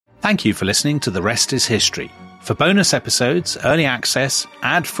Thank you for listening to The Rest is History. For bonus episodes, early access,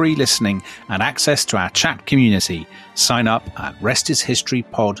 ad-free listening, and access to our chat community, sign up at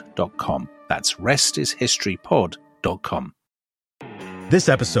restishistorypod.com. That's restishistorypod.com. This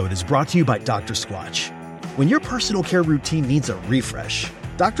episode is brought to you by Dr. Squatch. When your personal care routine needs a refresh,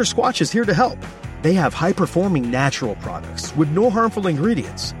 Dr. Squatch is here to help. They have high-performing natural products with no harmful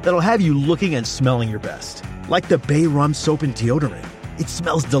ingredients that'll have you looking and smelling your best. Like the Bay Rum Soap and Deodorant. It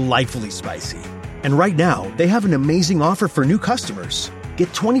smells delightfully spicy. And right now, they have an amazing offer for new customers.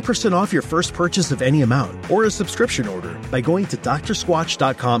 Get 20% off your first purchase of any amount or a subscription order by going to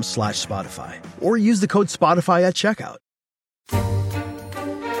drsquatch.com/Spotify or use the code Spotify at checkout.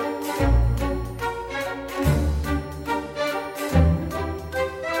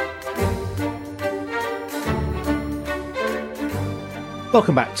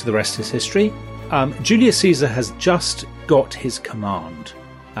 Welcome back to The Rest is History. Julius Caesar has just got his command,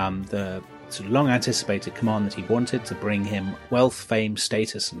 the sort of long-anticipated command that he wanted to bring him wealth, fame,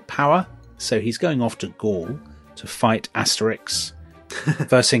 status, and power. So he's going off to Gaul to fight Asterix,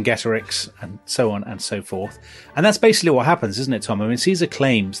 Vercingetorix, and so on and so forth. And that's basically what happens, isn't it, Tom? I mean, Caesar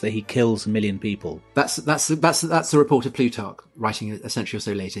claims that he kills 1 million people. That's the report of Plutarch, writing a century or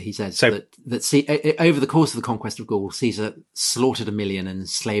so later. He says that over the course of the conquest of Gaul, Caesar slaughtered 1 million and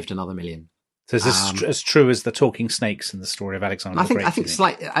enslaved another 1 million. So is this as true as the talking snakes in the story of Alexander the Great? I think it's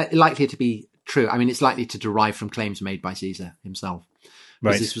likely to be true. I mean, it's likely to derive from claims made by Caesar himself.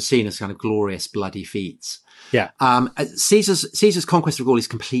 Because this was seen as kind of glorious, bloody feats. Yeah. Caesar's conquest of Gaul is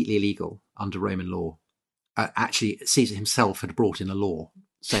completely illegal under Roman law. Actually, Caesar himself had brought in a law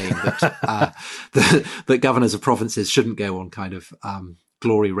saying that that governors of provinces shouldn't go on kind of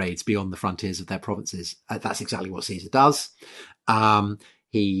glory raids beyond the frontiers of their provinces. That's exactly what Caesar does.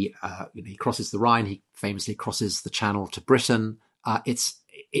 He crosses the Rhine. He famously crosses the Channel to Britain.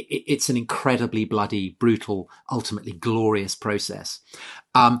 It's an incredibly bloody, brutal, ultimately glorious process.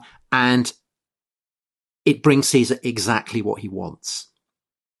 And it brings Caesar exactly what he wants.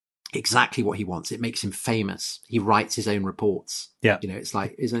 Exactly what he wants. It makes him famous. He writes his own reports. Yeah. It's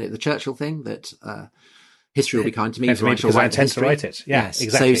like, isn't it the Churchill thing that, history will be kind to me because I intend to write it. Yeah, yes.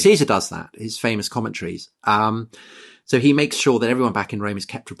 Exactly. So Caesar does that, his famous commentaries. So he makes sure that everyone back in Rome is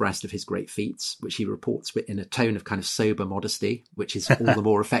kept abreast of his great feats, which he reports in a tone of kind of sober modesty, which is all the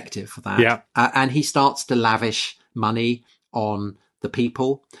more effective for that. Yeah. And he starts to lavish money on the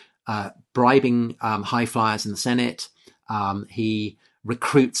people, bribing high flyers in the Senate. He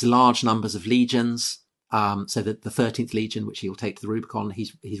recruits large numbers of legions. So that the 13th Legion, which he'll take to the Rubicon,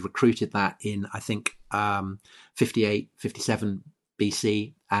 he's recruited that in, I think, 58, 57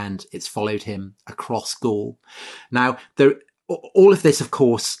 BC, and it's followed him across Gaul. Now, all of this, of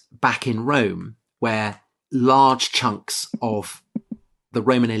course, back in Rome, where large chunks of the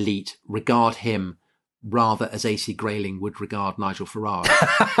Roman elite regard him rather as AC Grayling would regard Nigel Farage.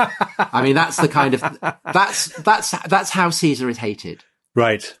 I mean, that's the kind of that's how Caesar is hated.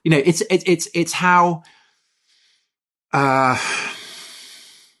 Right. It's how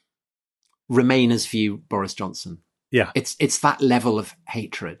Remainers view Boris Johnson. Yeah. It's that level of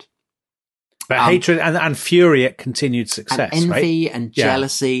hatred. But hatred and fury at continued success, and envy, right? and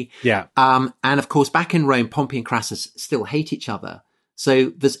jealousy. Yeah. And of course, back in Rome, Pompey and Crassus still hate each other.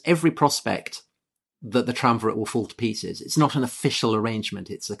 So there's every prospect that the triumvirate will fall to pieces. It's not an official arrangement.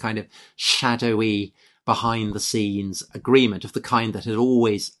 It's a kind of shadowy, behind the scenes agreement of the kind that had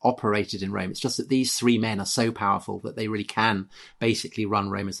always operated in Rome. It's just that these three men are so powerful that they really can basically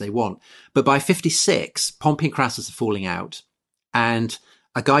run Rome as they want. But by 56, Pompey and Crassus are falling out, and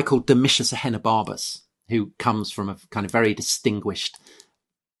a guy called Domitius Ahenobarbus, who comes from a kind of very distinguished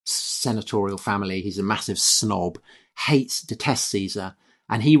senatorial family. He's a massive snob, detests Caesar,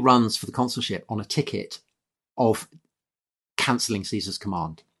 and he runs for the consulship on a ticket of cancelling Caesar's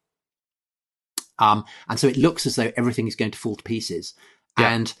command. And so it looks as though everything is going to fall to pieces.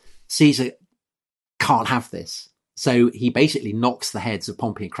 Yeah. And Caesar can't have this. So he basically knocks the heads of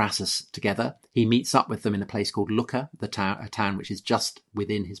Pompey and Crassus together. He meets up with them in a place called Lucca, a town which is just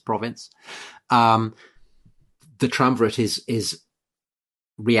within his province. The triumvirate is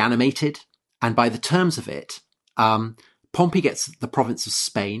reanimated. And by the terms of it, Pompey gets the province of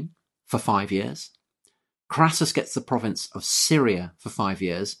Spain for 5 years. Crassus gets the province of Syria for 5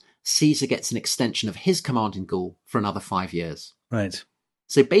 years. Caesar gets an extension of his command in Gaul for another 5 years. Right.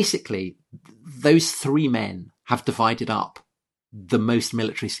 So basically, those three men have divided up the most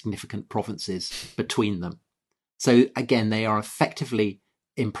military significant provinces between them. So again, they are effectively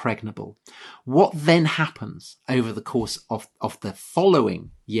impregnable. What then happens over the course of the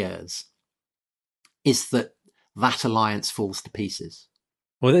following years is that alliance falls to pieces.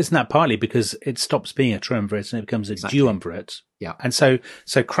 Well, isn't that partly because it stops being a triumvirate and it becomes a duumvirate? Yeah. And so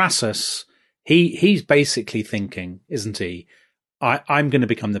Crassus, he's basically thinking, isn't he? I'm going to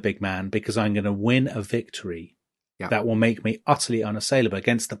become the big man because I'm going to win a victory that will make me utterly unassailable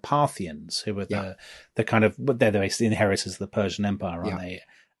against the Parthians, who were the kind of, they're basically the inheritors of the Persian Empire, aren't they?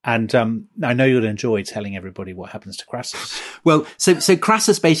 And I know you'll enjoy telling everybody what happens to Crassus. Well, so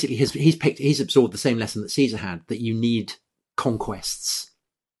Crassus basically he's absorbed the same lesson that Caesar had, that you need conquests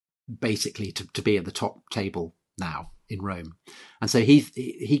basically to be at the top table now in Rome. And so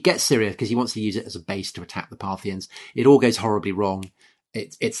he gets Syria because he wants to use it as a base to attack the Parthians. It all goes horribly wrong.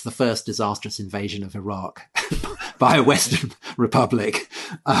 It's the first disastrous invasion of Iraq by a Western republic.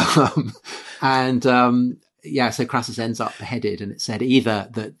 So Crassus ends up beheaded, and it said either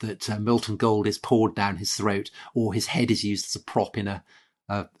that molten gold is poured down his throat or his head is used as a prop in a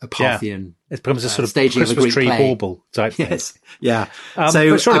Parthian. It becomes a sort of staging Christmas of a Greek tree play. bauble type thing. Yes, yeah. But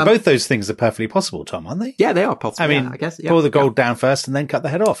surely both those things are perfectly possible, Tom, aren't they? Yeah, they are possible. I mean, I guess pour the gold down first and then cut the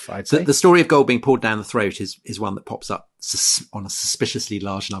head off, I'd say. The story of gold being poured down the throat is one that pops up on a suspiciously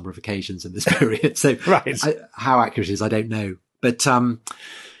large number of occasions in this period. So how accurate it is, I don't know. But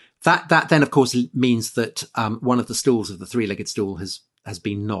that then, of course, means that one of the stools of the three-legged stool has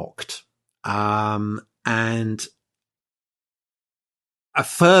been knocked. And a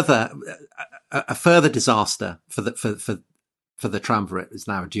further disaster for the triumvirate, is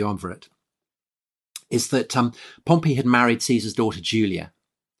now a duumvirate, is that Pompey had married Caesar's daughter Julia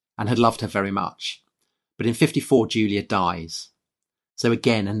and had loved her very much. But in 54, Julia dies. So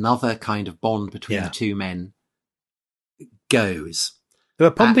again, another kind of bond between the two men goes.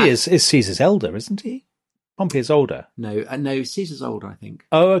 But Pompey is Caesar's elder, isn't he? Pompey is older. No, Caesar's older, I think.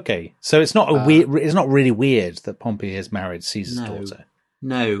 Oh, okay. So it's not it's not really weird that Pompey has married Caesar's daughter.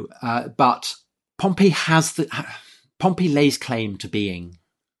 No, but Pompey lays claim to being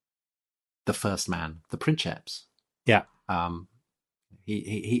the first man, the princeps. Yeah.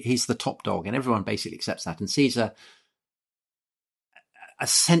 He's the top dog, and everyone basically accepts that. And Caesar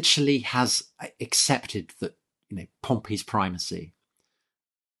essentially has accepted that, Pompey's primacy.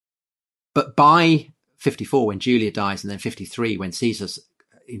 But by 54, when Julia dies, and then 53, when Caesar's,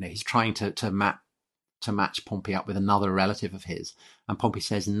 he's trying to match Pompey up with another relative of his, and Pompey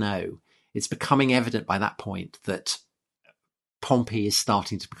says no. It's becoming evident by that point that Pompey is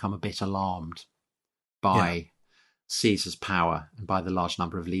starting to become a bit alarmed by Caesar's power and by the large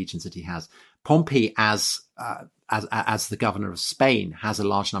number of legions that he has. Pompey, as the governor of Spain, has a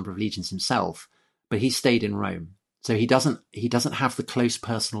large number of legions himself, but he stayed in Rome. So he doesn't have the close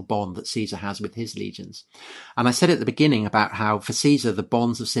personal bond that Caesar has with his legions. And I said at the beginning about how for Caesar, the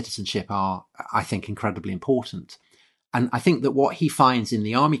bonds of citizenship are, I think, incredibly important. And I think that what he finds in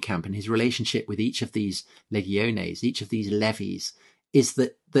the army camp and his relationship with each of these legiones, each of these levies, is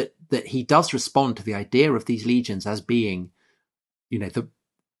that he does respond to the idea of these legions as being, the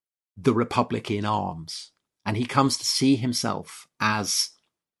republic in arms. And he comes to see himself as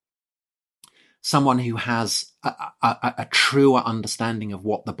someone who has a truer understanding of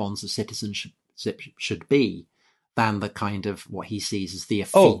what the bonds of citizenship should be than the kind of what he sees as the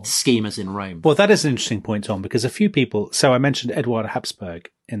effete schemers in Rome. Well, that is an interesting point, Tom, because a few people, so I mentioned Eduard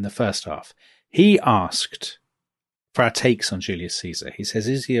Habsburg in the first half. He asked for our takes on Julius Caesar. He says,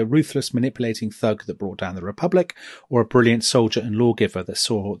 is he a ruthless, manipulating thug that brought down the Republic, or a brilliant soldier and lawgiver that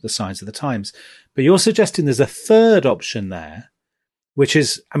saw the signs of the times? But you're suggesting there's a third option there, which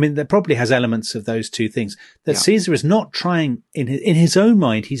is, there probably has elements of those two things, that Caesar is not trying, in his own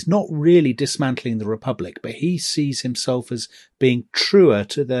mind, he's not really dismantling the Republic, but he sees himself as being truer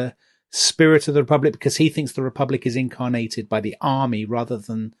to the spirit of the Republic because he thinks the Republic is incarnated by the army rather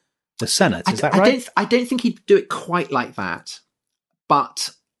than the Senate. Is that right? I don't think he'd do it quite like that. But,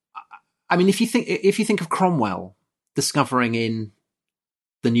 if you think of Cromwell discovering in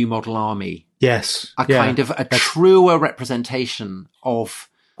the New Model Army, kind of a truer representation of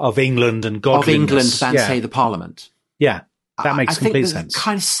England and godliness. than say the Parliament. Yeah, that makes complete sense. I think there's a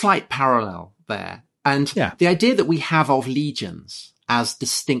kind of slight parallel there. And the idea that we have of legions as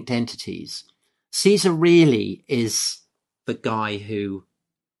distinct entities, Caesar really is the guy who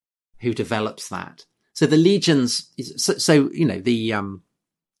develops that. So the legions, the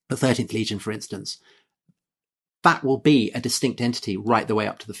 13th Legion, for instance, that will be a distinct entity right the way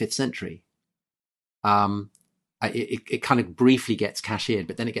up to the 5th century. It kind of briefly gets cashiered,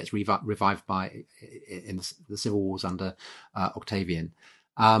 but then it gets revived in the civil wars under Octavian.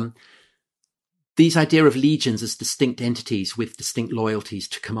 these idea of legions as distinct entities with distinct loyalties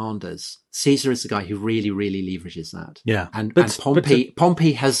to commanders. Caesar is the guy who really, really leverages that. Yeah. And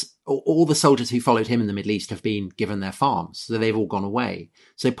Pompey has, all the soldiers who followed him in the Middle East have been given their farms. So they've all gone away.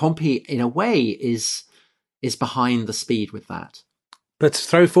 So Pompey, in a way, is behind the speed with that. But to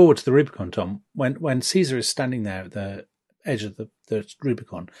throw forward to the Rubicon, Tom, when Caesar is standing there at the edge of the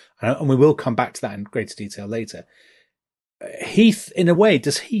Rubicon, and we will come back to that in greater detail later, in a way,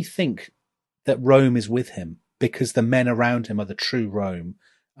 does he think that Rome is with him because the men around him are the true Rome,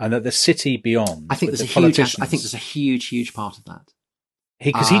 and that the city beyond? I think there's a huge part of that.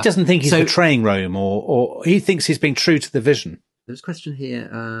 Because he doesn't think he's betraying Rome, or he thinks he's being true to the vision. There's a question here.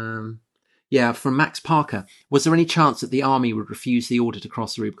 From Max Parker. Was there any chance that the army would refuse the order to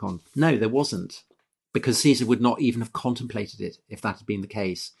cross the Rubicon? No, there wasn't, because Caesar would not even have contemplated it if that had been the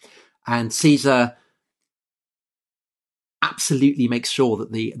case. And Caesar absolutely makes sure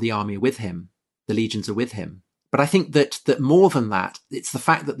that the army are with him, the legions are with him. But I think that more than that, it's the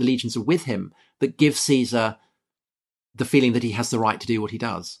fact that the legions are with him that gives Caesar the feeling that he has the right to do what he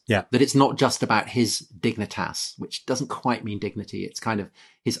does. Yeah. That it's not just about his dignitas, which doesn't quite mean dignity. It's kind of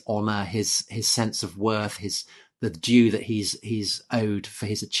his honor, his sense of worth, the due that he's owed for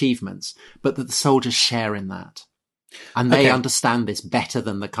his achievements, but that the soldiers share in that. And they understand this better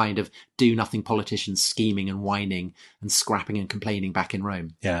than the kind of do-nothing politicians scheming and whining and scrapping and complaining back in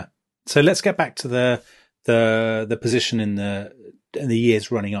Rome. Yeah. So let's get back to the position in the years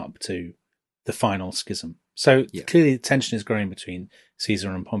running up to the final schism. So clearly the tension is growing between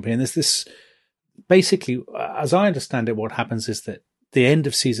Caesar and Pompey. And there's this, basically, as I understand it, what happens is that the end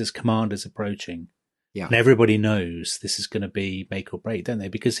of Caesar's command is approaching. Yeah. And everybody knows this is going to be make or break, don't they?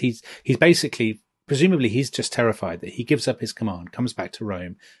 Because he's basically, presumably he's just terrified that he gives up his command, comes back to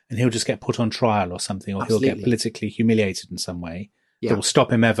Rome, and he'll just get put on trial or something, or Absolutely. He'll get politically humiliated in some way that will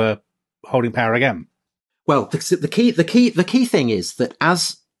stop him ever holding power again. Well, the key thing is that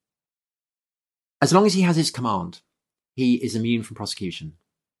as long as he has his command, he is immune from prosecution.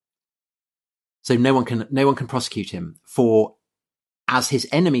 So no one can prosecute him for, as his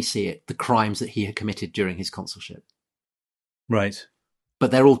enemies see it, the crimes that he had committed during his consulship. Right. But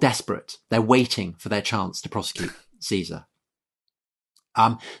they're all desperate. They're waiting for their chance to prosecute Caesar.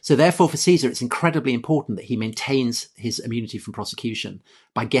 So therefore, for Caesar, it's incredibly important that he maintains his immunity from prosecution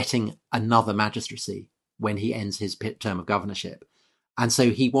by getting another magistracy when he ends his term of governorship. And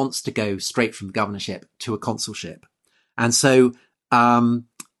so he wants to go straight from the governorship to a consulship. And so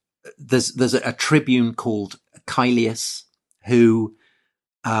there's a tribune called Caelius who,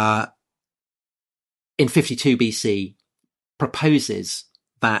 in 52 BC, proposes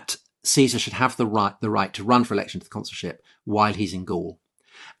that Caesar should have the right to run for election to the consulship while he's in Gaul.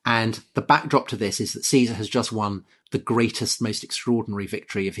 And the backdrop to this is that Caesar has just won the greatest, most extraordinary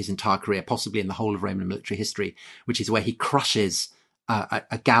victory of his entire career, possibly in the whole of Roman military history, which is where he crushes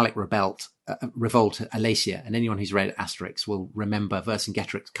a Gallic revolt at Alasia. And anyone who's read Asterix will remember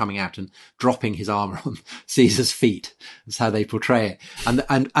Vercingetorix coming out and dropping his armor on Caesar's feet. That's how they portray it.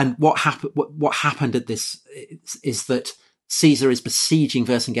 And what happened at this is that Caesar is besieging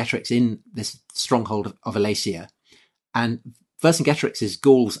Vercingetorix in this stronghold of Alasia. And Vercingetorix's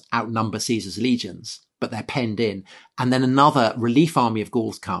Gauls outnumber Caesar's legions, but they're penned in. And then another relief army of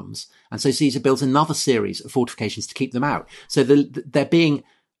Gauls comes. And so Caesar builds another series of fortifications to keep them out. So they're being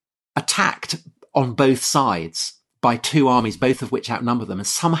attacked on both sides by two armies, both of which outnumber them. And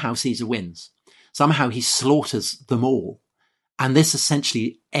somehow Caesar wins. Somehow he slaughters them all. And this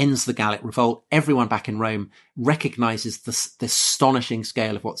essentially ends the Gallic revolt. Everyone back in Rome recognizes the astonishing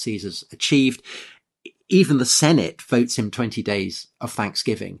scale of what Caesar's achieved. Even the Senate votes him 20 days of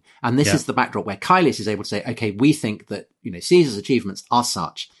Thanksgiving. And this is the backdrop where Caelius is able to say, okay, we think that, Caesar's achievements are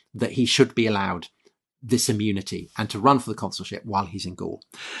such that he should be allowed this immunity and to run for the consulship while he's in Gaul.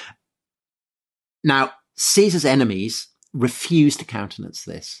 Now, Caesar's enemies refuse to countenance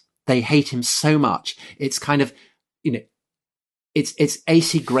this. They hate him so much. It's kind of, it's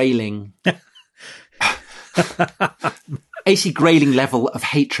AC Grayling, AC Grayling level of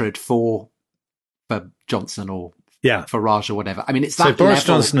hatred for Johnson or Farage or whatever. I mean, it's that. So Boris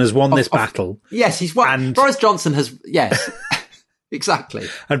Johnson has won this battle. Yes, he's won. And Boris Johnson has. Yes, exactly.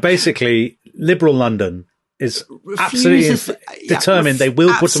 And basically, liberal London is absolutely determined they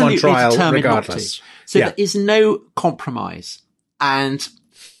will put him on trial regardless. So there is no compromise, and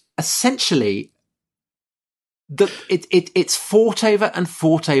essentially, it's fought over and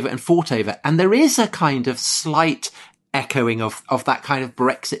fought over and fought over, and there is a kind of slight echoing of that kind of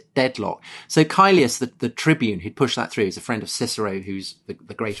Brexit deadlock. So Caelius, the tribune who'd pushed that through, is a friend of Cicero, who's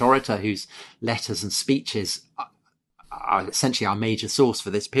the great orator, whose letters and speeches are essentially our major source for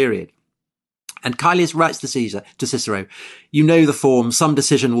this period. And Caelius writes to Cicero, you know the form, some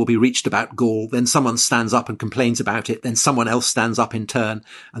decision will be reached about Gaul, then someone stands up and complains about it, then someone else stands up in turn,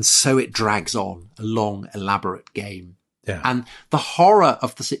 and so it drags on, a long, elaborate game. Yeah. And the horror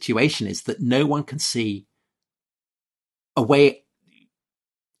of the situation is that no one can see a way.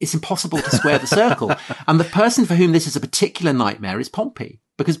 It's impossible to square the circle. And the person for whom this is a particular nightmare is Pompey,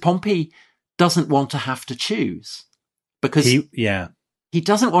 because Pompey doesn't want to have to choose. Because he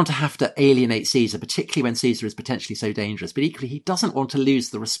doesn't want to have to alienate Caesar, particularly when Caesar is potentially so dangerous. But equally, he doesn't want to lose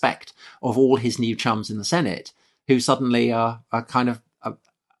the respect of all his new chums in the Senate, who suddenly are kind of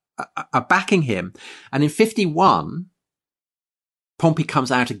are backing him. And in 51, Pompey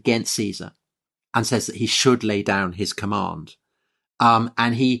comes out against Caesar and says that he should lay down his command.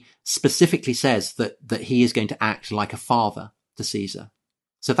 And he specifically says that he is going to act like a father to Caesar.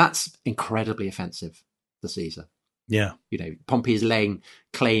 So that's incredibly offensive to Caesar. Yeah. You know, Pompey is laying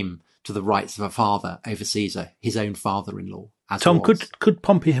claim to the rights of a father over Caesar, his own father-in-law. Tom, could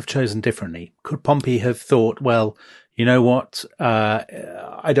Pompey have chosen differently? Could Pompey have thought, well, you know what?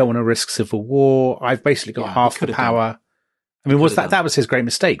 I don't want to risk civil war. I've basically got half the power. I mean, that was his great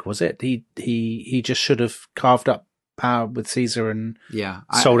mistake, was it? He just should have carved up power with Caesar and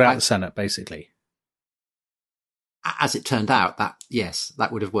sold out the Senate, basically. As it turned out,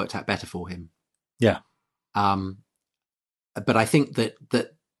 that would have worked out better for him. Yeah. But I think that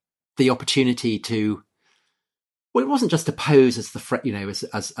the opportunity to, well, it wasn't just to pose as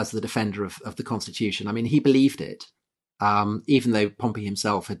as the defender of the Constitution. I mean, he believed it, even though Pompey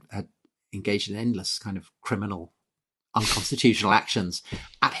himself had engaged in endless kind of criminal, unconstitutional actions.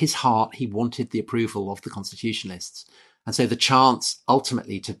 At his heart, he wanted the approval of the constitutionalists. And so the chance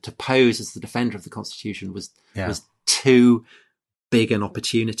ultimately to pose as the defender of the Constitution was too big an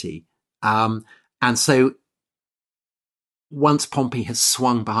opportunity. And so once Pompey has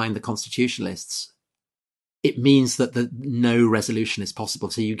swung behind the constitutionalists, it means that no resolution is possible.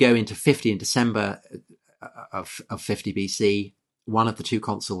 So you go into 50 in December of 50 BC. One of the two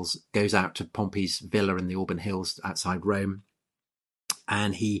consuls goes out to Pompey's villa in the Alban Hills outside Rome,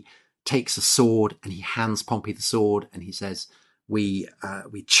 and he takes a sword and he hands Pompey the sword, and he says, we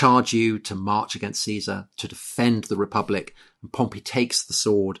charge you to march against Caesar, to defend the Republic. And Pompey takes the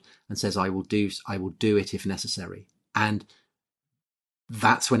sword and says, I will do it if necessary. And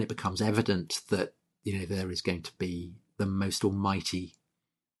that's when it becomes evident that, there is going to be the most almighty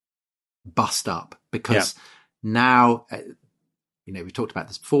bust up, because now, we talked about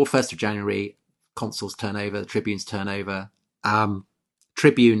this before, 1st of January, consuls turn over, the tribunes turn over.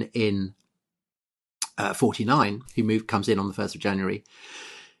 Tribune in 49, who comes in on the 1st of January,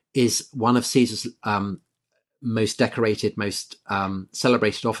 is one of Caesar's most decorated, most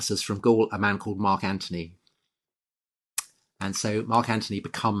celebrated officers from Gaul, a man called Mark Antony. And so Mark Antony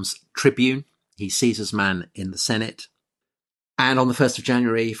becomes tribune. He's Caesar's man in the Senate. And on the 1st of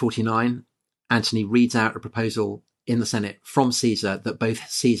January 49, Antony reads out a proposal in the Senate from Caesar that both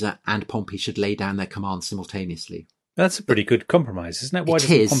Caesar and Pompey should lay down their commands simultaneously. That's a pretty good compromise, isn't it? Why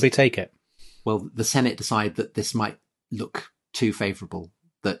doesn't Pompey take it? Well, the Senate decide that this might look too favourable,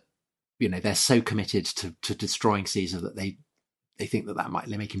 that, they're so committed to destroying Caesar that they think that might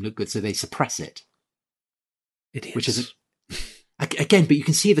make him look good, so they suppress it. It is. Which is, again, but you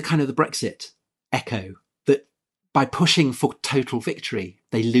can see the kind of the Brexit echo, that by pushing for total victory,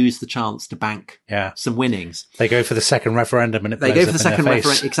 they lose the chance to bank some winnings. They go for the second referendum and they go for the second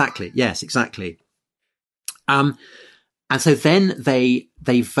referendum. Exactly. Yes, exactly. And so then they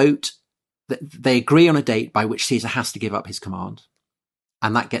vote, they agree on a date by which Caesar has to give up his command,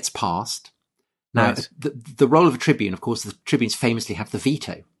 and that gets passed. Now, right. the role of a tribune, of course, the tribunes famously have the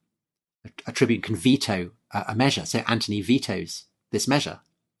veto. A tribune can veto a measure. So Antony vetoes this measure.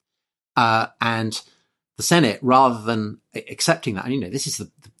 And the Senate, rather than accepting that, and, this is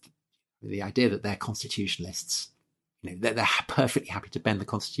the idea that they're constitutionalists, they're perfectly happy to bend the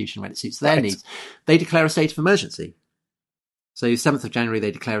Constitution when it suits their needs. They declare a state of emergency. So 7th of January,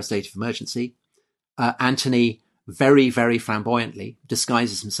 they declare a state of emergency. Antony very, very flamboyantly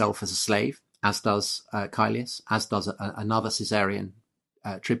disguises himself as a slave, as does Caelius, as does another Caesarian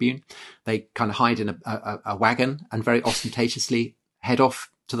tribune. They kind of hide in a wagon and very ostentatiously head off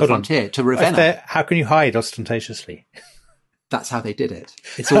to the frontier, to Ravenna. How can you hide ostentatiously? That's how they did it.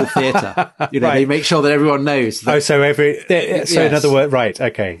 It's all theatre. They make sure that everyone knows. That, in other words, right,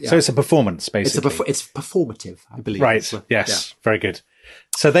 okay. Yeah. So it's a performance, basically. It's performative, I believe. Right, yes, very good.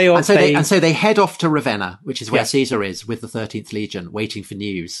 So they head off to Ravenna, which is where Caesar is, with the 13th Legion, waiting for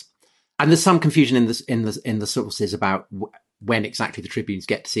news. And there's some confusion in the sources about when exactly the tribunes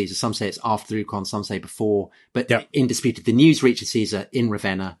get to Caesar. Some say it's after the Rubicon, some say before. But indisputed, the news reaches Caesar in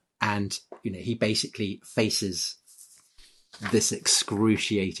Ravenna, And, he basically faces this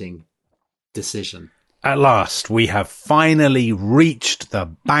excruciating decision. At last, we have finally reached the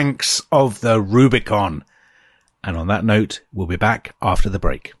banks of the Rubicon. And on that note, we'll be back after the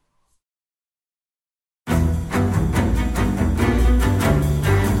break.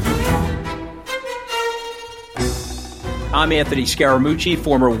 I'm Anthony Scaramucci,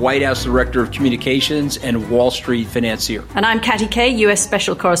 former White House Director of Communications and Wall Street financier. And I'm Katty Kay, US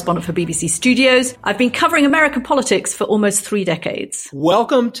Special Correspondent for BBC Studios. I've been covering American politics for almost 3 decades.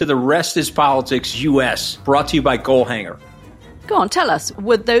 Welcome to The Rest is Politics US, brought to you by Goalhanger. Go on, tell us,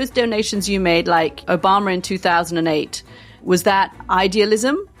 were those donations you made, like Obama in 2008, was that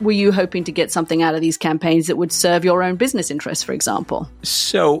idealism? Were you hoping to get something out of these campaigns that would serve your own business interests, for example?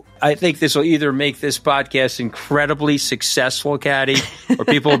 So I think this will either make this podcast incredibly successful, Katty, or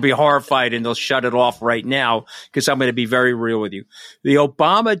people will be horrified and they'll shut it off right now because I'm going to be very real with you. The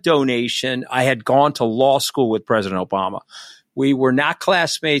Obama donation, I had gone to law school with President Obama. We were not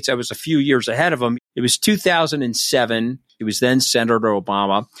classmates. I was a few years ahead of him. It was 2007. He was then Senator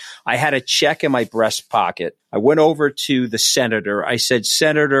Obama. I had a check in my breast pocket. I went over to the senator. I said,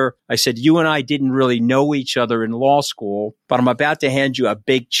 Senator, you and I didn't really know each other in law school, but I'm about to hand you a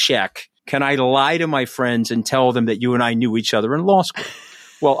big check. Can I lie to my friends and tell them that you and I knew each other in law school?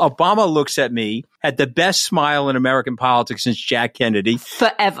 Well, Obama looks at me, had the best smile in American politics since Jack Kennedy.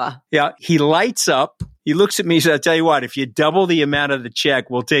 Forever. Yeah. He lights up. He looks at me and says, I'll tell you what, if you double the amount of the check,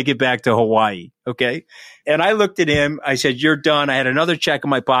 we'll take it back to Hawaii. Okay. And I looked at him. I said, you're done. I had another check in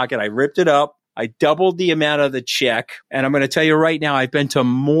my pocket. I ripped it up. I doubled the amount of the check. And I'm going to tell you right now, I've been to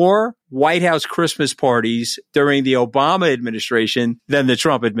more White House Christmas parties during the Obama administration than the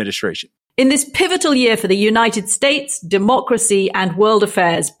Trump administration. In this pivotal year for the United States, democracy and world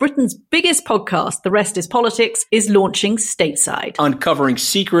affairs, Britain's biggest podcast, The Rest is Politics, is launching stateside. Uncovering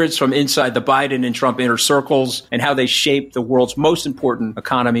secrets from inside the Biden and Trump inner circles and how they shape the world's most important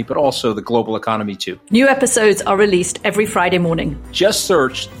economy, but also the global economy too. New episodes are released every Friday morning. Just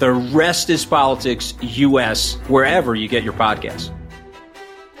search The Rest is Politics US wherever you get your podcasts.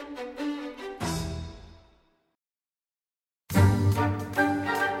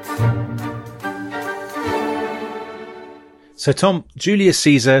 So, Tom, Julius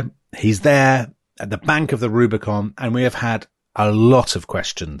Caesar, he's there at the bank of the Rubicon, and we have had a lot of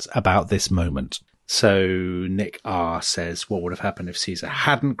questions about this moment. So, Nick R. says, what would have happened if Caesar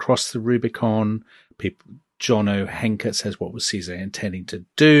hadn't crossed the Rubicon? John O. Henkert says, what was Caesar intending to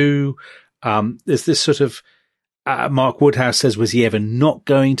do? There's this sort of, Mark Woodhouse says, was he ever not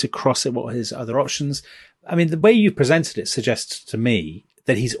going to cross it? What were his other options? I mean, the way you presented it suggests to me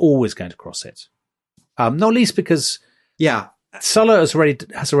that he's always going to cross it. Not least because... Yeah. Sulla has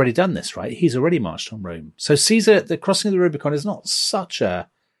already done this, right? He's already marched on Rome. So Caesar, the crossing of the Rubicon is not such an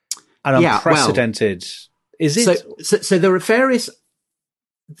unprecedented, is it? So there are various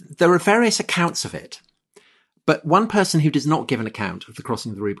accounts of it, but one person who does not give an account of the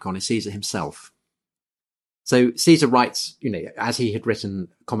crossing of the Rubicon is Caesar himself. So Caesar writes, as he had written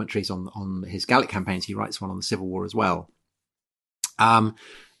commentaries on his Gallic campaigns, he writes one on the Civil War as well.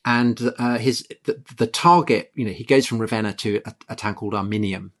 And the target, he goes from Ravenna to a town called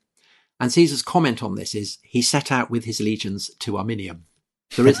Arminium. And Caesar's comment on this is he set out with his legions to Arminium.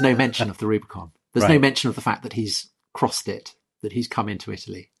 There is no mention of the Rubicon. There's no mention of the fact that he's crossed it, that he's come into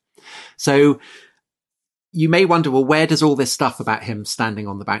Italy. So you may wonder, well, where does all this stuff about him standing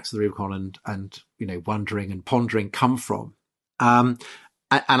on the banks of the Rubicon and wondering and pondering come from? And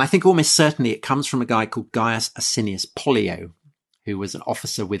I think almost certainly it comes from a guy called Gaius Asinius Pollio, who was an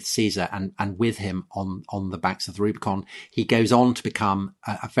officer with Caesar and with him on the banks of the Rubicon. He goes on to become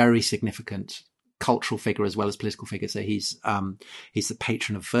a very significant cultural figure as well as political figure. So he's the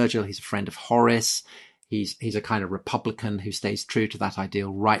patron of Virgil. He's a friend of Horace. He's a kind of Republican who stays true to that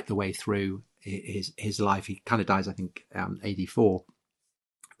ideal right the way through his life. He kind of dies, I think, AD 4.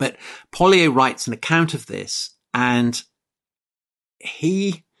 But Pollio writes an account of this, and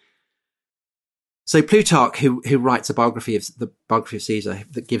So Plutarch, who writes the biography of Caesar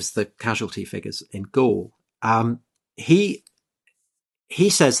that gives the casualty figures in Gaul, he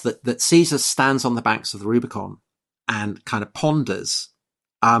says that Caesar stands on the banks of the Rubicon and kind of ponders,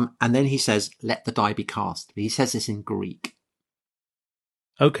 and then he says, "Let the die be cast." He says this in Greek.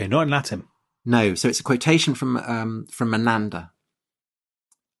 Okay, not in Latin. No, so it's a quotation from Menander.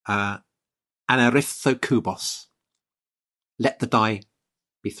 Anarythokubos. Let the die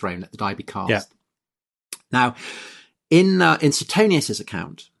be thrown. Let the die be cast. Yeah. Now, in Suetonius's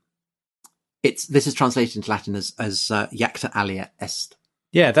account, this is translated into Latin as "Jacta alia est."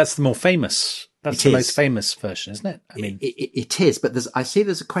 Yeah, that's the more famous That's the most famous version, isn't it? I mean, it is. But I see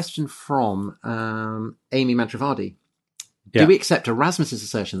there's a question from Amy Madravadi. Yeah. Do we accept Erasmus's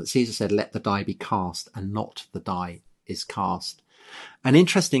assertion that Caesar said, "Let the die be cast," and not "the die is cast"? And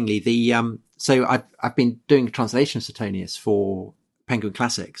interestingly, so I've been doing a translation of Suetonius for Penguin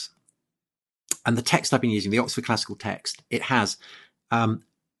Classics, and the text I've been using, the Oxford Classical text, it has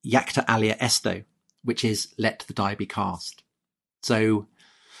 "Jacta alia esto," which is "Let the die be cast." So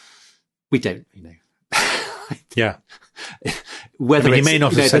we don't, yeah. Whether he may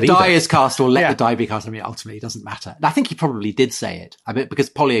not have said the die either. is cast or let the die be cast. I mean, ultimately, it doesn't matter. And I think he probably did say it. I mean, because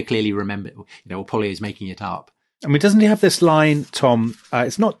Pollio clearly remembered, or Pollio is making it up. I mean, doesn't he have this line, Tom?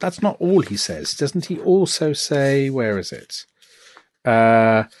 That's not all he says. Doesn't he also say, where is it?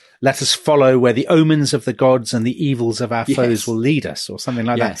 Let us follow where the omens of the gods and the evils of our foes will lead us, or something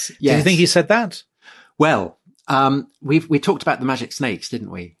like that. Do you think he said that? Well, we talked about the magic snakes, didn't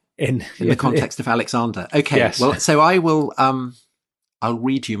we? In the context of Alexander. Okay. Yes. Well, so I will, I'll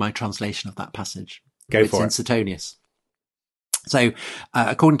read you my translation of that passage. It's in Suetonius. So,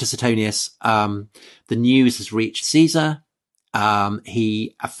 according to Suetonius, the news has reached Caesar.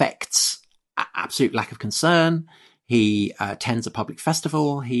 He affects absolute lack of concern. He attends a public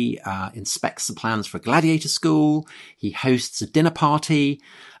festival. He inspects the plans for a gladiator school. He hosts a dinner party.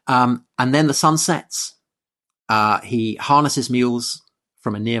 And then the sun sets. He harnesses mules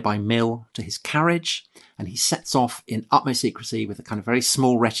from a nearby mill to his carriage, and he sets off in utmost secrecy with a kind of very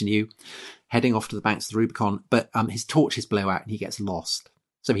small retinue, heading off to the banks of the Rubicon. But his torches blow out and he gets lost.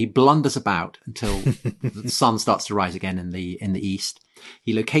 So he blunders about until the sun starts to rise again in the east.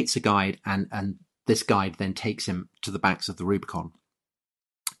 He locates a guide, and this guide then takes him to the banks of the Rubicon.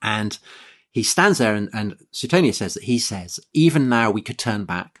 And he stands there, and Suetonius says that he says, "Even now we could turn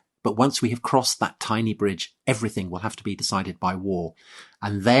back, but once we have crossed that tiny bridge, everything will have to be decided by war."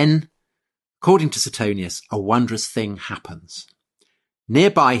 And then, according to Suetonius, a wondrous thing happens.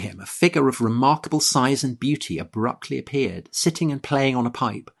 Nearby him, a figure of remarkable size and beauty abruptly appeared, sitting and playing on a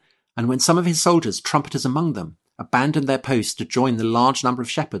pipe. And when some of his soldiers, trumpeters among them, abandoned their posts to join the large number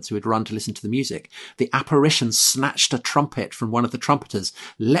of shepherds who had run to listen to the music, the apparition snatched a trumpet from one of the trumpeters,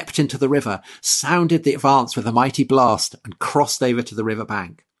 leapt into the river, sounded the advance with a mighty blast, and crossed over to the river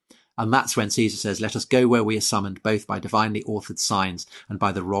bank. And that's when Caesar says, "Let us go where we are summoned, both by divinely authored signs and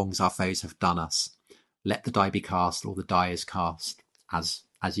by the wrongs our foes have done us. Let the die be cast, or the die is cast, as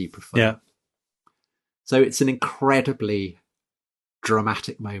you prefer." Yeah. So it's an incredibly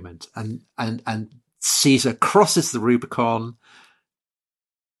dramatic moment. And Caesar crosses the Rubicon.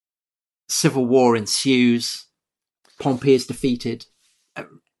 Civil war ensues. Pompey is defeated.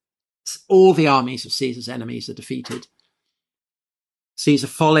 All the armies of Caesar's enemies are defeated. Caesar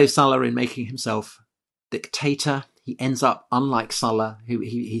follows Sulla in making himself dictator. He ends up, unlike Sulla, who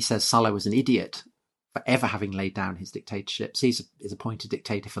he says Sulla was an idiot for ever having laid down his dictatorship. Caesar is appointed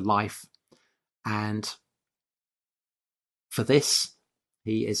dictator for life. And for this,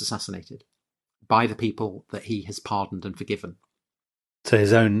 he is assassinated by the people that he has pardoned and forgiven. So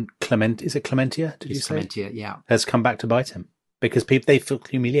his own is it Clementia? Did you say? Clementia, yeah. Has come back to bite him because they feel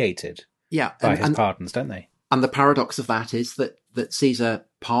humiliated by his pardons, don't they? And the paradox of that is that Caesar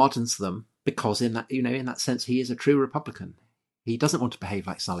pardons them because in that sense, he is a true republican. He doesn't want to behave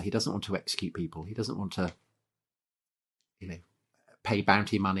like Sulla. He doesn't want to execute people. He doesn't want to, pay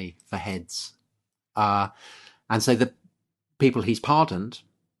bounty money for heads. And so the people he's pardoned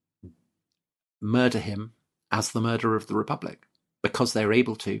murder him as the murderer of the Republic because they're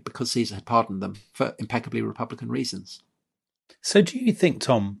able to, because Caesar had pardoned them for impeccably republican reasons. So do you think,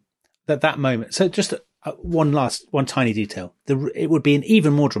 Tom, that moment, so just one tiny detail, it would be an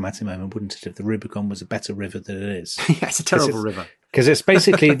even more dramatic moment, wouldn't it, if the Rubicon was a better river than it is? Yeah, it's a terrible river. Because it's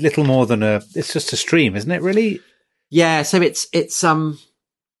basically little more than it's just a stream, isn't it, really? Yeah, so it's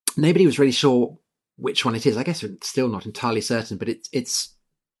nobody was really sure which one it is. I guess we're still not entirely certain, but it's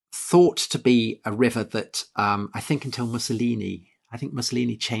thought to be a river that I think until Mussolini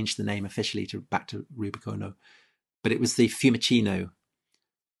changed the name officially back to Rubicon, but it was the Fiumicino.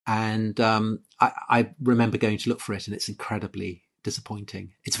 And I remember going to look for it, and it's incredibly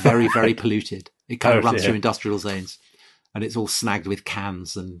disappointing. It's very, very polluted. It kind of runs through industrial zones, and it's all snagged with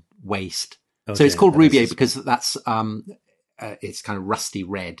cans and waste. So it's called Rubier because that's it's kind of rusty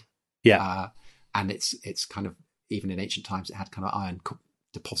red. Yeah, and it's kind of, even in ancient times, it had kind of iron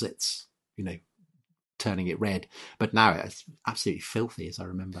deposits, turning it red. But now it's absolutely filthy, as I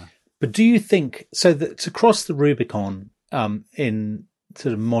remember. But do you think so that to cross the Rubicon in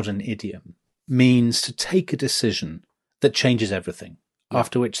sort of modern idiom means to take a decision that changes everything,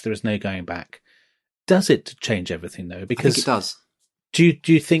 after which there is no going back? Does it change everything, though? Because I think it does. Do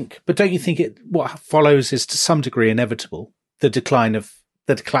you think? But don't you think what follows is to some degree inevitable? The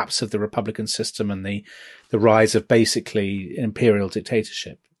collapse of the Republican system and the rise of basically imperial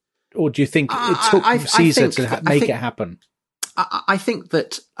dictatorship, or do you think it took Caesar to make it happen? I think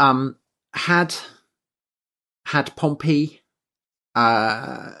that had Pompey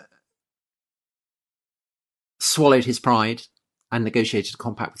swallowed his pride and negotiated a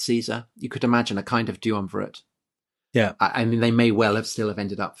compact with Caesar, you could imagine a kind of duumvirate. Yeah, I mean, they may well have still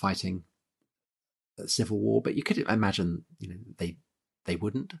ended up fighting a civil war, but you could imagine, they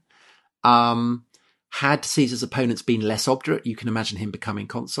wouldn't. Had Caesar's opponents been less obdurate, you can imagine him becoming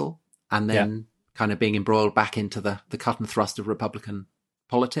consul and then kind of being embroiled back into the cut and thrust of Republican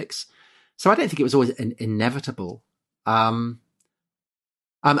politics. So I don't think it was always inevitable. I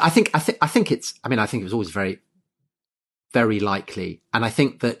think it was always very, very likely. And I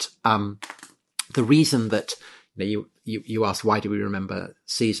think that the reason that you asked, why do we remember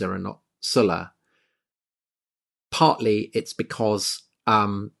Caesar and not Sulla? Partly it's because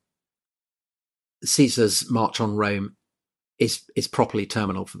Caesar's march on Rome is properly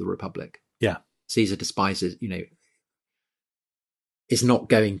terminal for the Republic. Yeah. Caesar despises, is not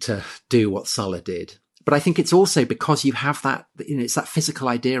going to do what Sulla did. But I think it's also because you have that, it's that physical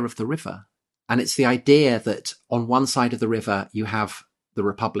idea of the river. And it's the idea that on one side of the river, you have the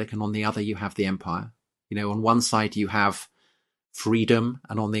Republic, and on the other, you have the empire. On one side, you have freedom,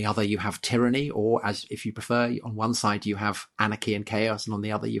 and on the other, you have tyranny, or as if you prefer, on one side, you have anarchy and chaos, and on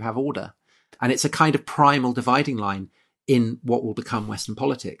the other, you have order. And it's a kind of primal dividing line in what will become Western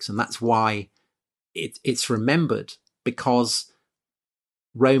politics. And that's why it's remembered, because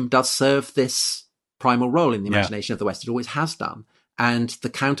Rome does serve this primal role in the imagination of the West. It always has done. And the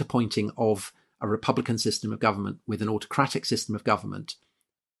counterpointing of a republican system of government with an autocratic system of government,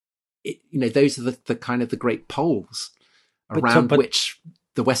 those are the kind of the great poles around which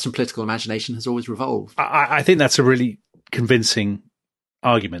the Western political imagination has always revolved. I think that's a really convincing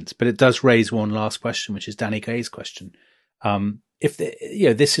argument, but it does raise one last question, which is Danny Kaye's question. If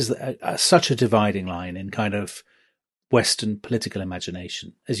this is such a dividing line in kind of Western political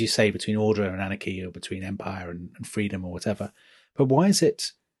imagination, as you say, between order and anarchy, or between empire and freedom, or whatever. But why is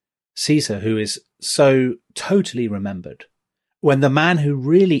it Caesar who is so totally remembered, when the man who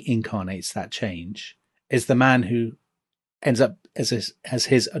really incarnates that change is the man who ends up as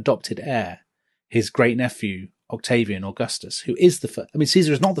his adopted heir, his great nephew Octavian Augustus, who is the first? I mean,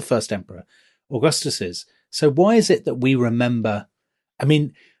 Caesar is not the first emperor; Augustus is. So why is it that we remember? I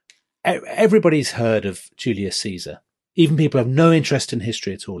mean, everybody's heard of Julius Caesar. Even people who have no interest in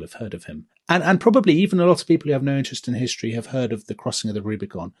history at all have heard of him. And probably even a lot of people who have no interest in history have heard of the crossing of the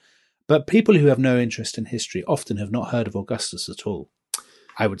Rubicon. But people who have no interest in history often have not heard of Augustus at all,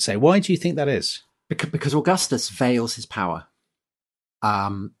 I would say. Why do you think that is? Because Augustus veils his power.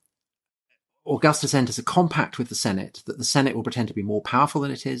 Augustus enters a compact with the Senate that the Senate will pretend to be more powerful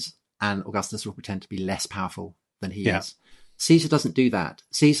than it is, and Augustus will pretend to be less powerful than he is. Caesar doesn't do that.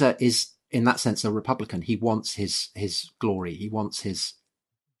 Caesar is, in that sense, a republican. He wants his glory. He wants his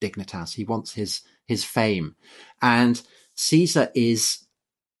dignitas. He wants his fame. And Caesar is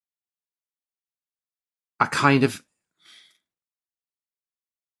a kind of,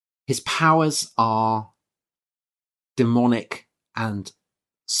 his powers are demonic and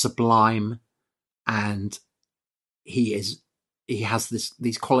sublime, and he has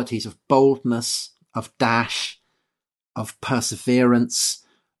these qualities of boldness, of dash, of perseverance,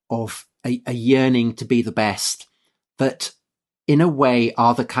 of a yearning to be the best, that in a way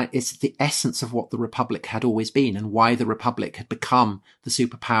are it's the essence of what the Republic had always been, and why the Republic had become the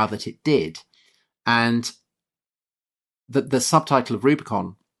superpower that it did. And the subtitle of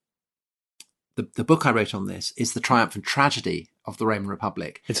Rubicon, the book I wrote on this, is The Triumph and Tragedy of the Roman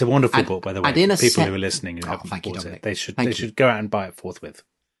Republic. It's a wonderful book, by the way. People who are listening who haven't bought it, they should go out and buy it forthwith.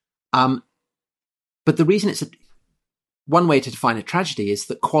 But the reason one way to define a tragedy is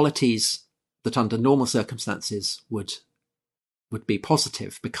that qualities that under normal circumstances would be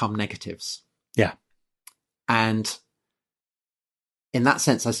positive become negatives. Yeah. And in that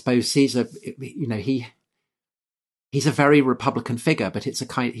sense, I suppose Caesar, he's a very Republican figure, but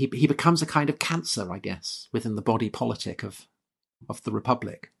he becomes a kind of cancer, I guess, within the body politic of the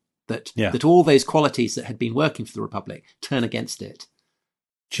Republic. That all those qualities that had been working for the Republic turn against it.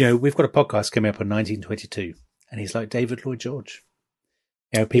 Joe, we've got a podcast coming up on 1922, and he's like David Lloyd George.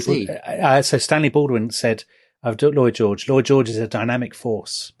 People. So Stanley Baldwin said of Lloyd George is a dynamic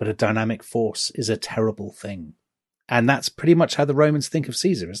force, but a dynamic force is a terrible thing. And that's pretty much how the Romans think of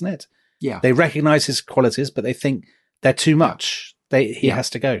Caesar, isn't it? Yeah. They recognize his qualities, but they think they're too much. He has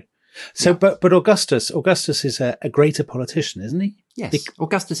to go. So, but Augustus is a greater politician, isn't he? Yes,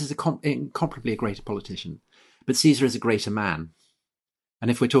 Augustus is incomparably a greater politician, but Caesar is a greater man.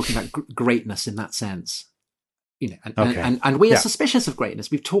 And if we're talking about greatness in that sense, and we are suspicious of greatness.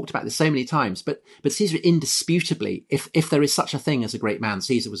 We've talked about this so many times, but Caesar indisputably, if there is such a thing as a great man,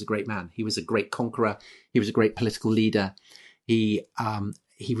 Caesar was a great man. He was a great conqueror. He was a great political leader. He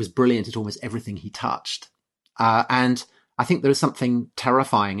was brilliant at almost everything he touched. And I think there is something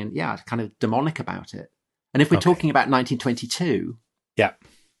terrifying and kind of demonic about it. And if we're talking about 1922,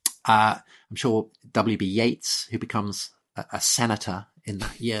 I'm sure W.B. Yeats, who becomes a senator in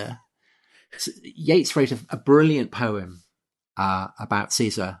that year, Yeats wrote a brilliant poem about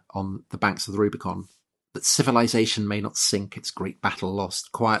Caesar on the banks of the Rubicon, that civilization may not sink its great battle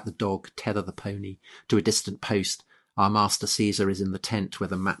lost. Quiet the dog, tether the pony to a distant post. Our master Caesar is in the tent where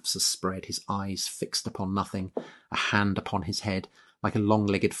the maps are spread, his eyes fixed upon nothing, a hand upon his head. Like a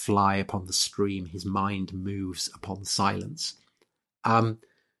long-legged fly upon the stream, his mind moves upon silence.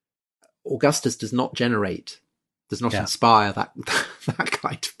 Augustus does not inspire that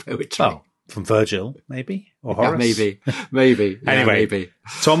kind of poetry. Well, from Virgil, maybe? Or Horace? Maybe. Anyway, maybe.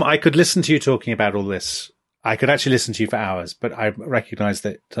 Tom, I could listen to you talking about all this. I could actually listen to you for hours, but I recognize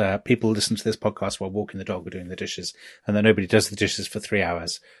that people listen to this podcast while walking the dog or doing the dishes, and that nobody does the dishes for 3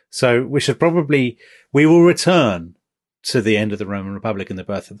 hours. So we will return to the end of the Roman Republic and the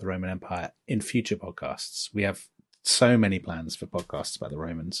birth of the Roman Empire in future podcasts. We have so many plans for podcasts about the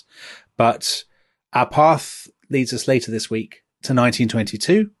Romans, but our path leads us later this week to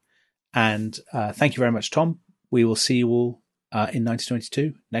 1922. And thank you very much, Tom. We will see you all in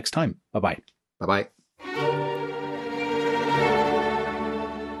 1922 next time. Bye-bye. Bye-bye.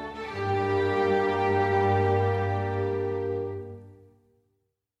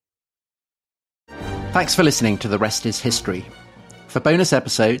 Thanks for listening to The Rest is History. For bonus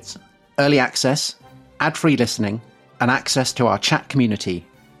episodes, early access, ad-free listening, and access to our chat community,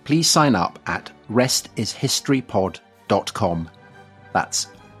 please sign up at restishistorypod.com. That's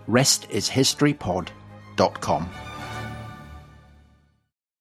restishistorypod.com.